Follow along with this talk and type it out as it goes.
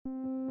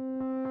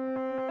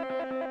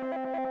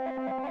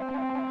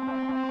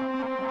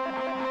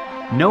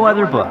No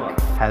other book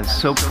has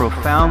so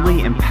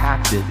profoundly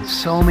impacted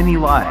so many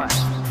lives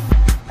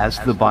as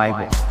the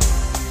Bible.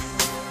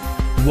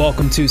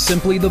 Welcome to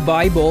Simply the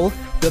Bible,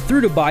 the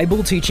Through the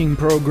Bible teaching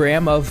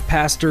program of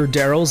Pastor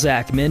Daryl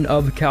Zachman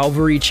of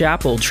Calvary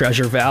Chapel,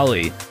 Treasure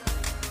Valley.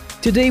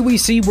 Today we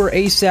see where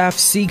Asaph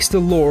seeks the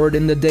Lord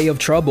in the day of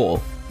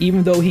trouble.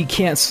 Even though he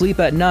can't sleep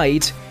at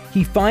night,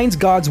 he finds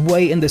God's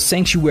way in the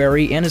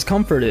sanctuary and is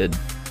comforted.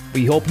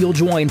 We hope you'll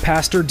join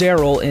Pastor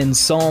Daryl in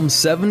Psalm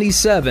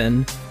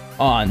 77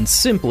 on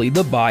Simply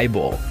the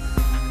Bible.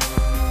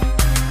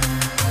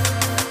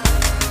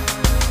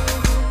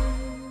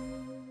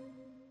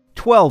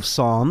 "12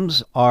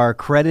 Psalms are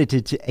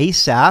credited to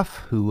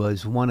Asaph, who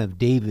was one of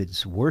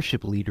David's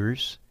worship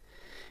leaders.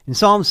 And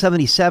Psalm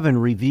 77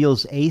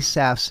 reveals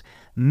Asaph's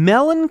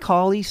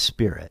melancholy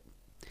spirit.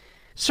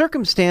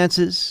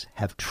 Circumstances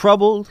have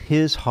troubled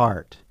his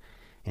heart,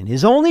 and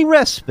his only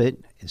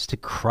respite is to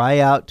cry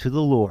out to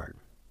the Lord.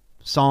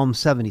 Psalm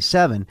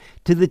 77,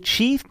 to the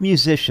chief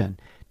musician,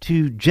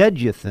 to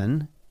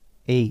Jeduthun,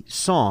 a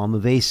psalm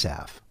of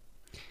Asaph.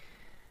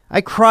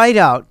 I cried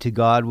out to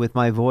God with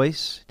my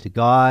voice, to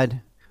God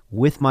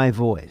with my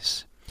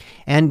voice,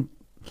 and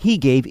he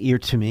gave ear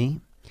to me.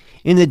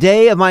 In the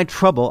day of my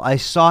trouble I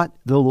sought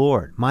the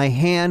Lord. My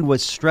hand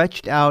was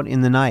stretched out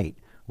in the night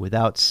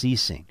without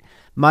ceasing.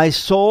 My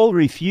soul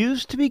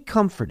refused to be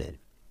comforted.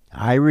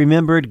 I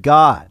remembered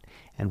God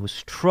and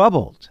was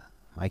troubled.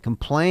 I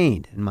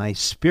complained, and my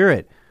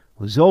spirit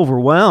was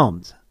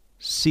overwhelmed.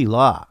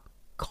 Selah.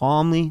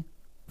 Calmly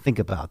think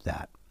about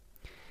that.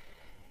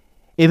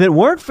 If it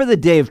weren't for the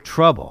day of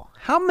trouble,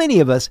 how many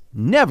of us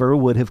never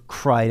would have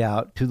cried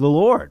out to the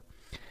Lord?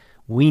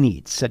 We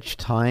need such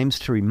times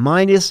to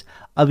remind us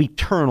of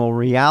eternal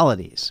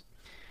realities.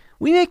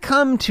 We may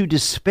come to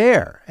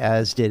despair,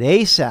 as did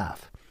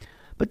Asaph,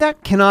 but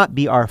that cannot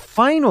be our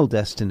final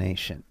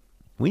destination.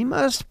 We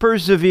must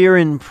persevere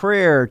in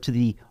prayer to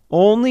the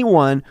only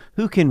one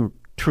who can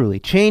truly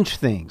change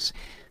things.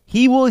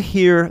 He will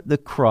hear the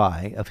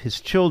cry of his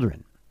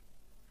children.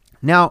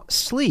 Now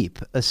sleep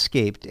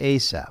escaped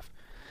Asaph.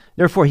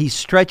 Therefore he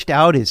stretched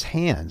out his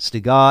hands to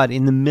God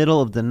in the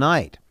middle of the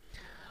night.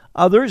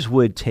 Others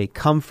would take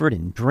comfort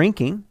in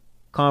drinking,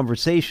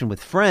 conversation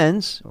with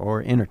friends,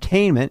 or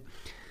entertainment,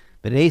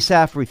 but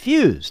Asaph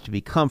refused to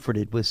be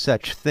comforted with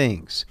such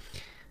things.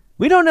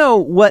 We don't know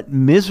what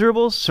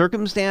miserable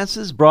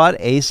circumstances brought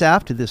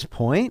Asaph to this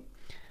point,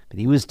 but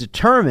he was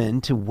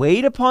determined to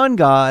wait upon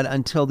God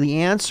until the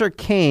answer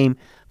came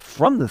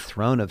from the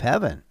throne of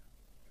heaven.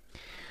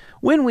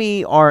 When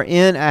we are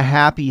in a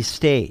happy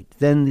state,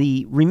 then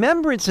the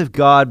remembrance of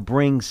God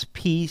brings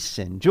peace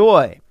and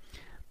joy.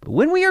 But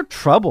when we are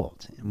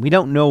troubled and we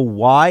don't know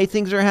why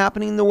things are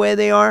happening the way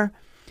they are,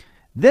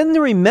 then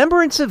the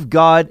remembrance of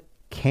God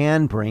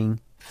can bring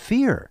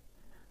fear.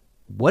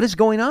 What is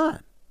going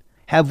on?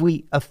 Have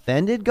we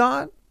offended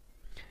God?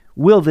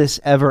 Will this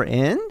ever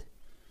end?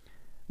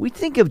 We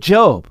think of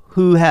Job,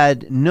 who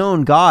had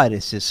known God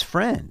as his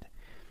friend.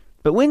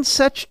 But when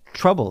such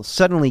trouble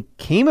suddenly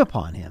came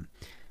upon him,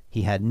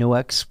 he had no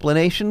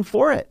explanation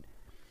for it.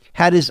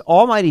 Had his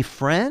almighty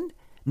friend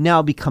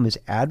now become his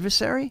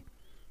adversary?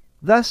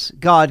 Thus,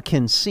 God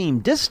can seem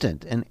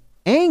distant and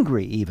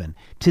angry even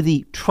to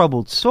the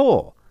troubled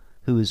soul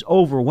who is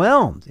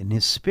overwhelmed in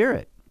his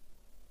spirit.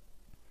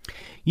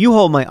 You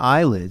hold my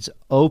eyelids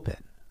open.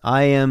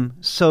 I am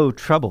so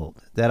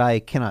troubled that I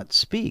cannot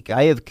speak.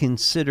 I have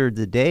considered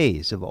the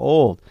days of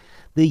old,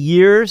 the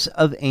years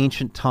of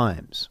ancient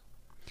times.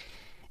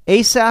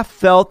 Asaph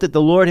felt that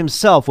the Lord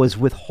himself was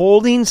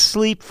withholding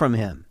sleep from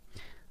him.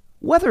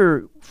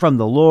 Whether from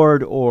the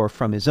Lord or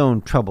from his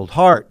own troubled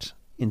heart,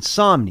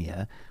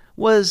 insomnia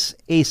was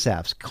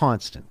Asaph's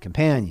constant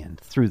companion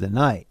through the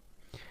night.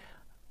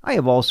 I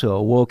have also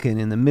awoken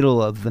in the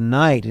middle of the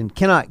night and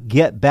cannot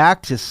get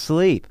back to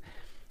sleep.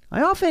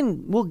 I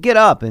often will get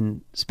up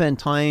and spend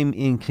time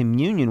in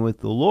communion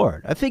with the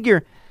Lord. I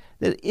figure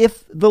that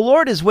if the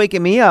Lord is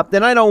waking me up,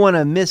 then I don't want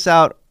to miss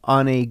out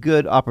on a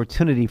good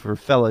opportunity for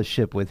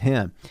fellowship with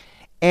him.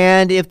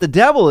 And if the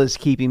devil is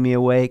keeping me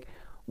awake,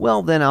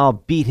 well, then I'll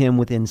beat him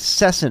with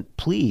incessant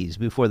pleas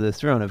before the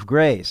throne of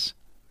grace.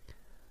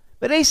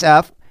 But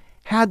Asaph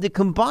had the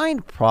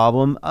combined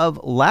problem of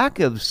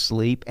lack of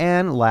sleep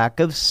and lack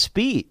of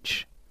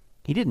speech.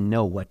 He didn't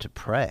know what to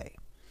pray.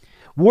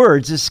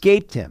 Words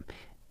escaped him.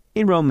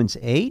 In Romans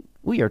 8,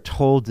 we are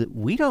told that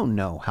we don't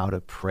know how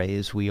to pray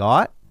as we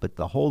ought, but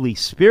the Holy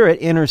Spirit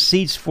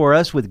intercedes for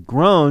us with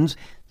groans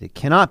that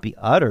cannot be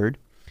uttered.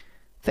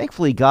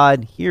 Thankfully,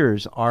 God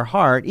hears our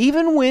heart,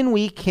 even when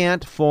we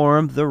can't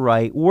form the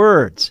right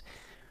words.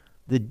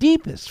 The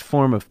deepest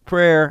form of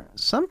prayer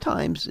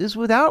sometimes is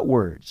without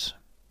words,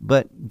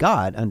 but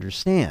God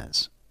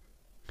understands.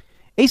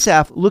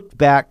 Asaph looked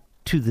back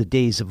to the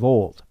days of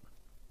old.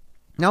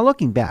 Now,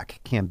 looking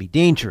back can be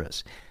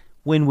dangerous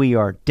when we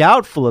are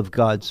doubtful of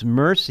God's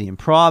mercy and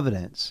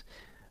providence.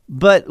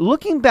 But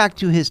looking back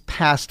to his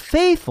past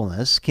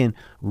faithfulness can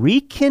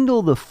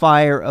rekindle the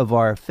fire of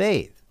our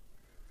faith.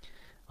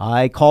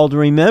 I call to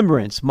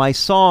remembrance my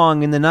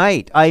song in the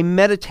night. I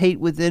meditate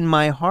within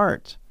my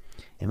heart,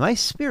 and my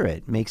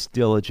spirit makes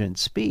diligent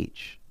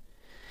speech.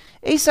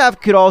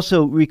 Asaph could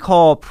also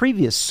recall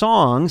previous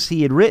songs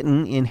he had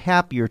written in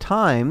happier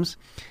times.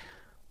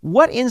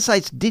 What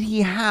insights did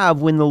he have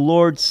when the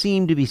Lord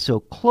seemed to be so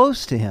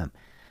close to him?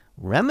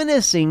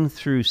 Reminiscing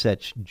through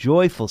such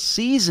joyful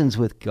seasons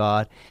with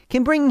God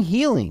can bring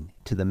healing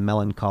to the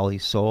melancholy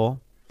soul.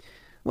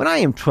 When I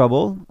am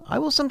troubled, I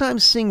will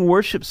sometimes sing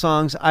worship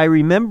songs I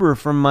remember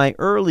from my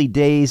early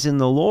days in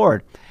the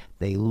Lord.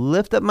 They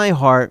lift up my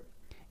heart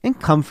and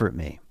comfort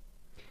me.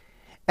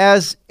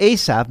 As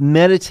Asaph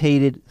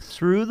meditated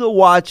through the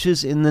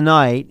watches in the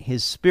night,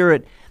 his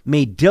spirit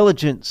made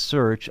diligent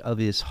search of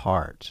his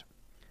heart.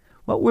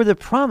 What were the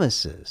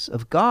promises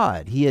of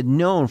God he had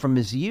known from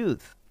his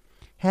youth?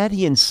 Had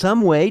he in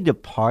some way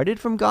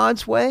departed from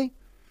God's way?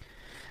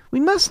 We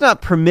must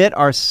not permit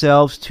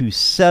ourselves to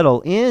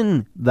settle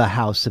in the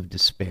house of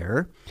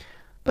despair,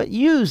 but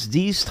use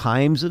these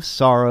times of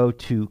sorrow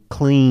to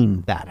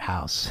clean that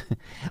house.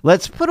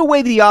 Let's put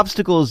away the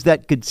obstacles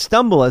that could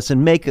stumble us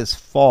and make us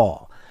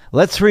fall.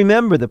 Let's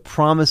remember the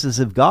promises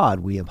of God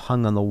we have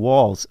hung on the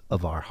walls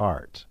of our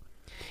heart.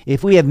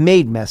 If we have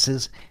made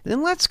messes,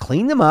 then let's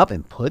clean them up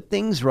and put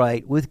things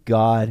right with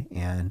God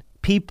and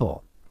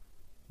people.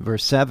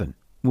 Verse 7,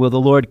 will the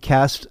Lord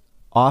cast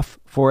off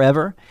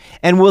forever?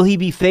 And will he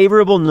be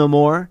favorable no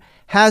more?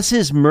 Has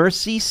his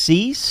mercy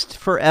ceased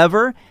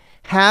forever?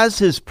 Has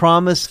his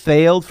promise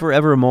failed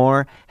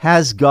forevermore?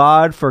 Has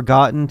God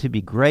forgotten to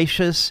be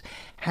gracious?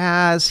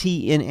 Has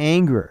he in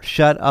anger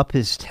shut up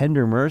his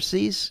tender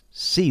mercies?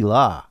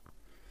 Selah.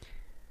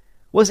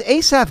 Was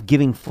Asaph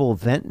giving full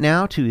vent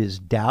now to his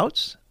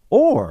doubts?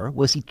 Or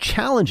was he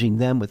challenging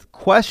them with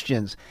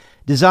questions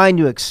designed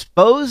to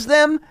expose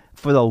them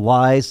for the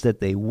lies that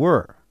they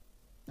were?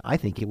 I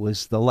think it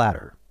was the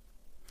latter.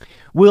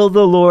 Will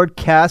the Lord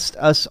cast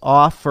us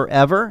off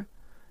forever?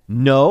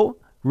 No.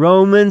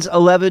 Romans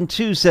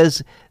 11:2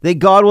 says that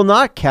God will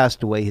not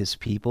cast away his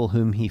people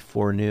whom he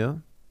foreknew.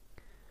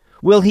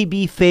 Will he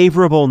be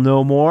favorable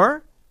no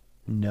more?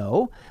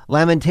 No.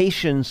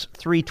 Lamentations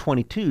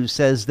 3:22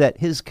 says that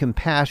his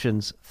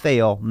compassions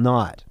fail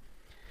not.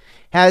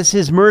 Has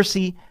his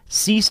mercy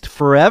ceased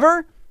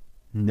forever?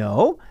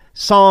 No.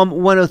 Psalm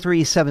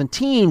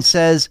 103:17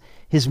 says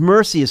his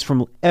mercy is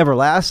from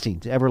everlasting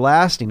to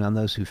everlasting on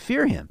those who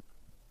fear him.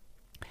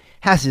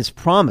 Has his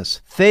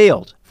promise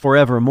failed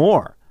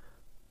forevermore?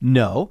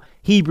 No.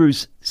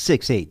 Hebrews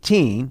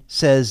 6:18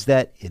 says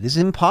that it is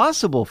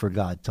impossible for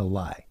God to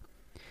lie.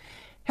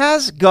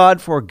 Has God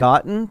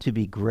forgotten to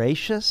be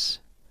gracious?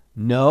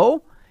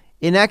 No.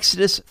 In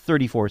Exodus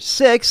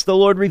 34:6, the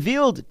Lord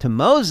revealed to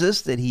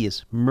Moses that he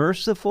is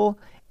merciful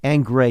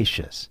and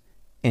gracious,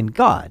 and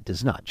God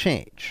does not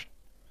change.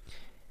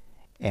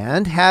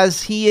 And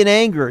has he in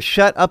anger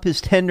shut up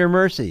his tender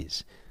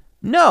mercies?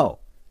 No.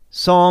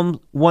 Psalm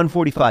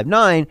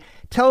 145:9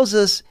 tells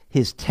us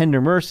his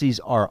tender mercies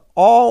are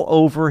all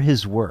over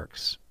his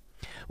works.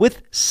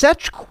 With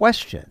such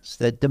questions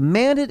that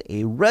demanded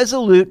a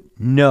resolute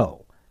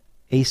no,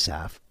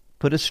 Asaph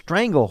put a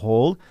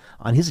stranglehold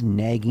on his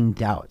nagging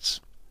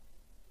doubts.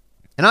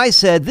 And I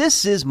said,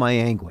 this is my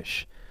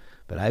anguish,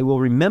 but I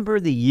will remember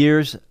the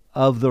years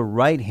of the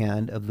right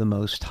hand of the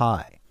Most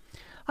High.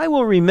 I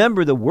will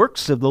remember the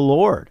works of the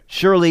Lord.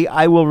 Surely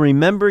I will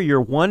remember your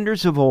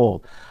wonders of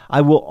old.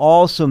 I will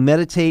also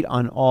meditate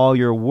on all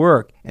your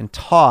work and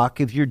talk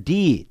of your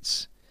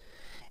deeds.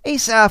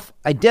 Asaph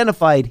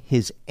identified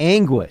his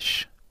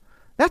anguish.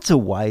 That's a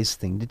wise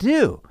thing to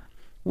do.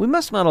 We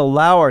must not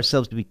allow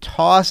ourselves to be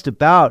tossed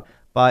about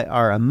by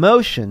our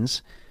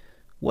emotions.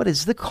 What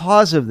is the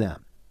cause of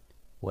them?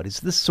 What is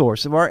the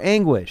source of our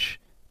anguish?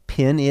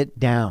 Pin it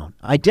down.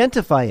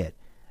 Identify it.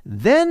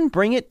 Then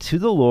bring it to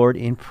the Lord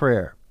in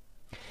prayer.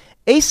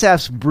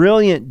 Asaph's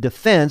brilliant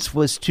defense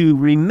was to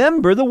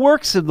remember the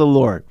works of the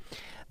Lord.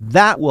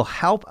 That will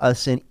help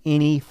us in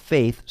any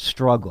faith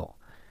struggle.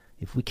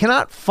 If we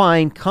cannot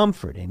find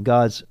comfort in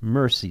God's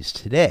mercies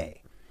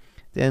today,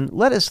 then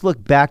let us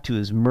look back to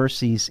his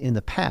mercies in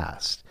the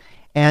past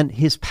and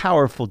his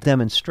powerful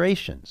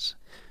demonstrations.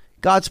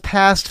 God's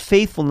past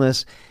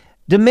faithfulness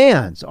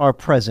demands our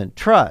present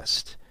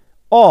trust.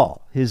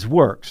 All his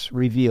works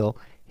reveal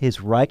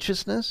his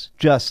righteousness,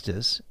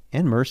 justice,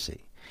 and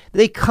mercy.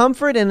 They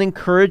comfort and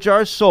encourage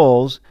our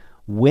souls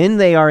when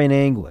they are in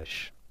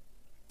anguish.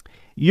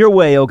 Your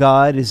way, O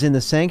God, is in the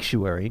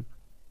sanctuary.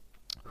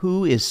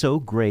 Who is so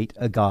great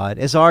a God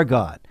as our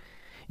God?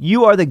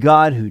 You are the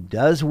God who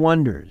does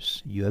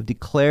wonders. You have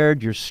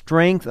declared your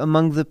strength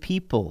among the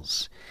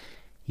peoples.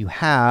 You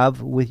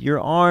have, with your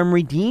arm,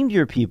 redeemed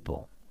your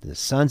people, the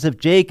sons of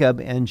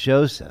Jacob and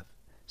Joseph.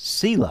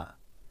 Selah.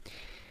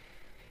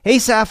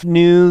 Asaph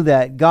knew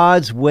that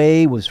God's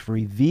way was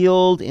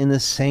revealed in the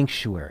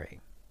sanctuary.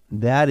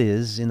 That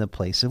is, in the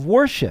place of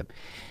worship.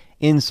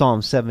 In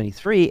Psalm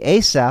 73,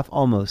 Asaph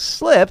almost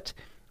slipped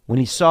when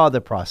he saw the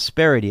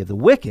prosperity of the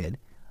wicked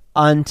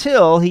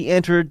until he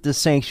entered the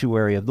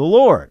sanctuary of the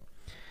Lord.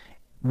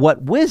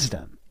 What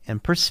wisdom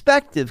and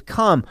perspective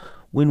come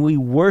when we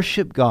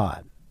worship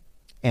God,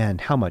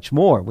 and how much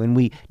more when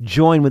we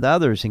join with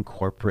others in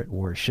corporate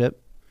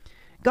worship.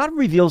 God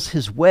reveals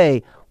his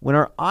way when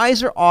our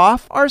eyes are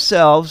off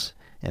ourselves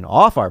and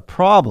off our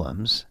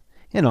problems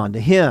and onto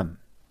him.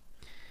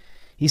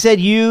 He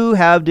said, "You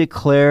have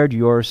declared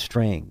your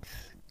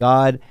strength."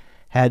 God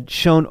had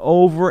shown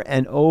over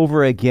and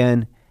over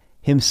again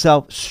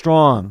himself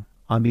strong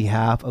on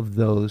behalf of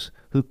those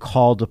who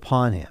called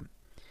upon him.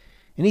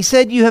 And he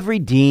said, "You have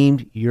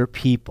redeemed your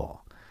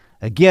people."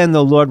 Again,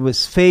 the Lord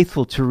was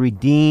faithful to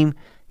redeem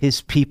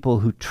his people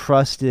who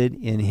trusted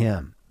in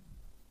him.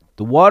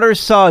 "The waters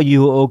saw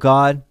you, O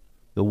God.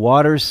 The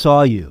waters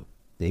saw you.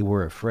 They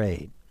were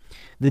afraid.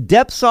 The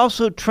depths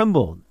also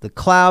trembled. The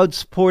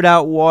clouds poured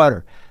out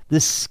water. The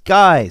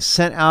skies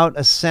sent out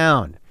a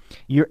sound.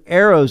 Your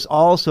arrows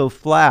also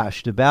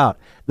flashed about.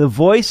 The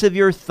voice of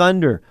your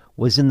thunder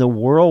was in the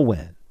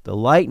whirlwind. The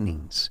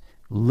lightnings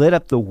lit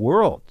up the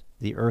world.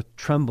 The earth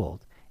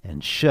trembled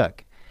and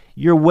shook.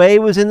 Your way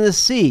was in the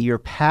sea, your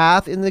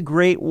path in the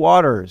great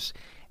waters,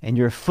 and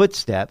your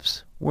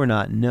footsteps were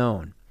not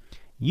known.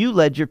 You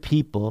led your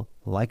people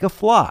like a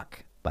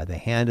flock by the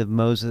hand of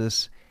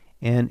Moses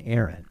and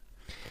Aaron."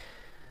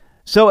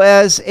 So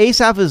as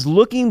Asaph is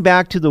looking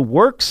back to the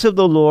works of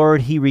the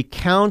Lord, he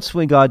recounts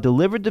when God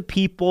delivered the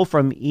people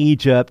from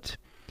Egypt,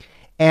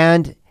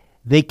 and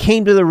they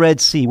came to the Red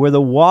Sea, where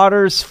the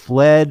waters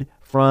fled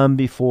from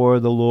before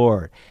the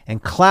Lord,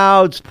 and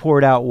clouds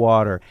poured out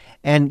water,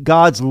 and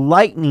God's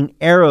lightning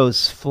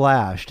arrows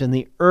flashed, and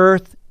the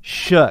earth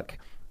shook.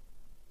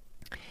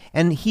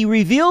 And he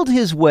revealed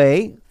his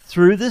way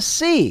through the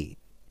sea,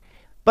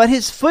 but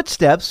his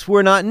footsteps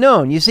were not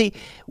known. You see,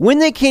 when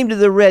they came to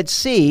the Red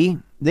Sea,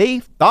 they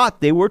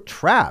thought they were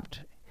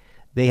trapped.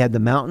 They had the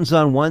mountains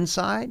on one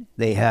side,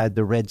 they had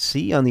the Red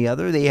Sea on the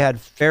other, they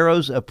had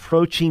Pharaoh's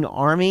approaching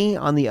army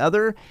on the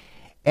other,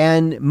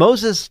 and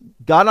Moses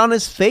got on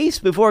his face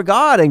before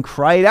God and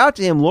cried out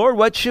to him, "Lord,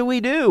 what should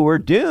we do? We're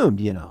doomed,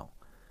 you know."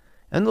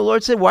 And the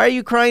Lord said, "Why are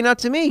you crying out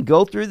to me?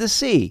 Go through the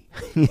sea."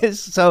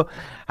 So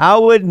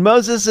how would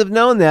Moses have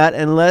known that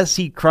unless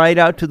he cried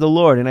out to the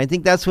Lord? And I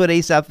think that's what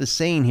Asaph is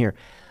saying here.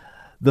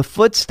 The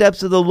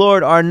footsteps of the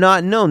Lord are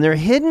not known. They're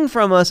hidden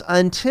from us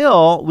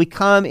until we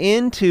come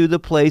into the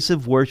place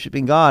of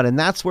worshiping God. And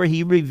that's where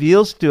he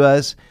reveals to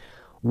us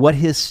what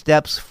his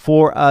steps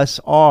for us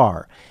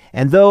are.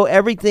 And though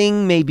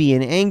everything may be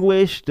in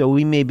anguish, though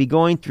we may be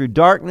going through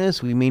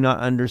darkness, we may not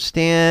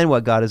understand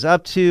what God is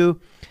up to,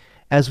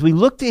 as we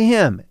look to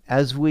him,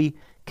 as we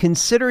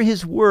consider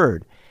his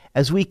word,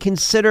 as we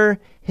consider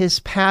his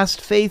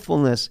past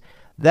faithfulness,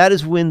 that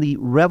is when the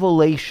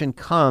revelation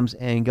comes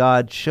and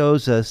God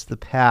shows us the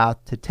path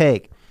to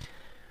take.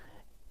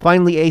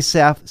 Finally,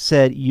 Asaph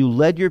said, "You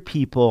led your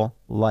people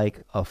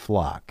like a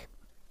flock."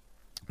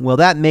 Well,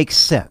 that makes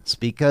sense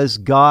because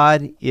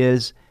God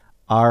is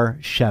our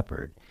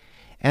shepherd.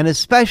 And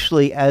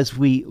especially as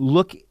we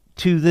look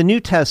to the New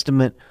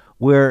Testament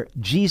where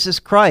Jesus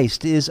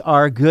Christ is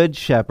our good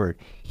shepherd,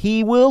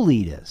 he will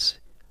lead us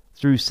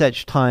through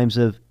such times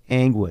of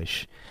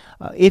anguish.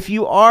 If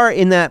you are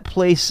in that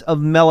place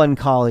of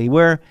melancholy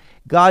where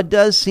God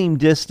does seem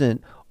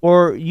distant,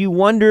 or you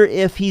wonder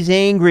if he's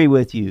angry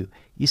with you,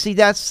 you see,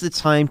 that's the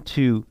time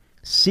to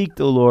seek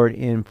the Lord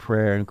in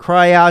prayer and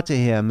cry out to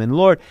him. And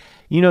Lord,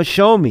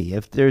 show me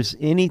if there's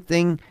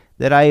anything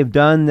that I have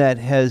done that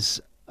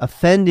has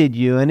offended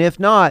you, and if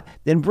not,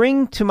 then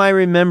bring to my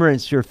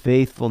remembrance your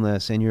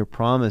faithfulness and your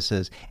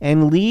promises,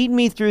 and lead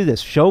me through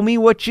this. Show me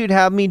what you'd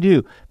have me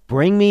do.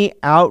 Bring me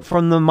out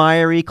from the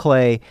miry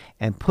clay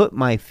and put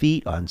my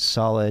feet on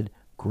solid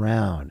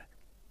ground.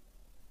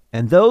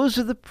 And those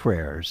are the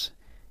prayers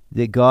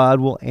that God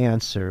will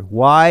answer.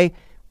 Why?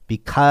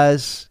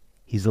 Because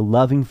he's a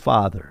loving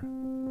Father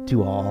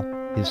to all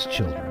his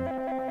children.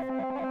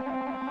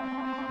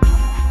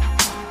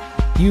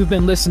 You've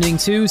been listening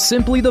to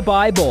Simply the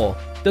Bible,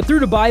 the Through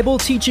the Bible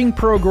teaching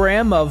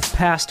program of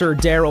Pastor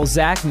Daryl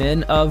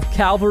Zachman of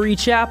Calvary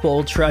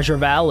Chapel, Treasure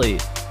Valley.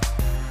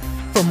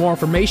 For more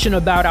information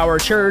about our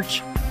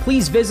church,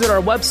 please visit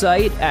our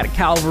website at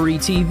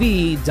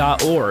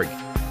calvarytv.org.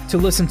 To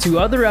listen to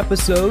other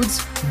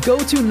episodes, go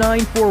to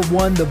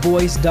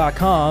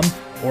 941thevoice.com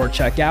or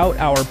check out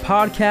our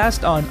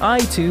podcast on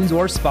iTunes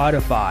or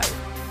Spotify.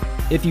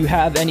 If you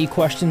have any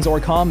questions or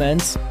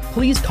comments,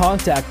 please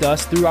contact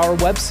us through our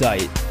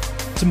website.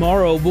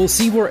 Tomorrow, we'll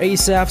see where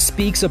Asaph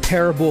speaks a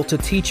parable to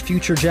teach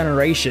future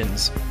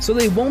generations, so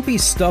they won't be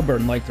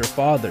stubborn like their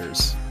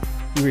fathers.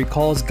 He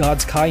recalls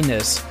God's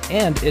kindness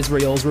and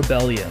Israel's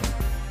rebellion.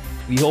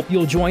 We hope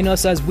you'll join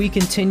us as we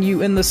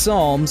continue in the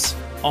Psalms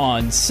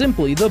on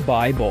Simply the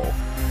Bible.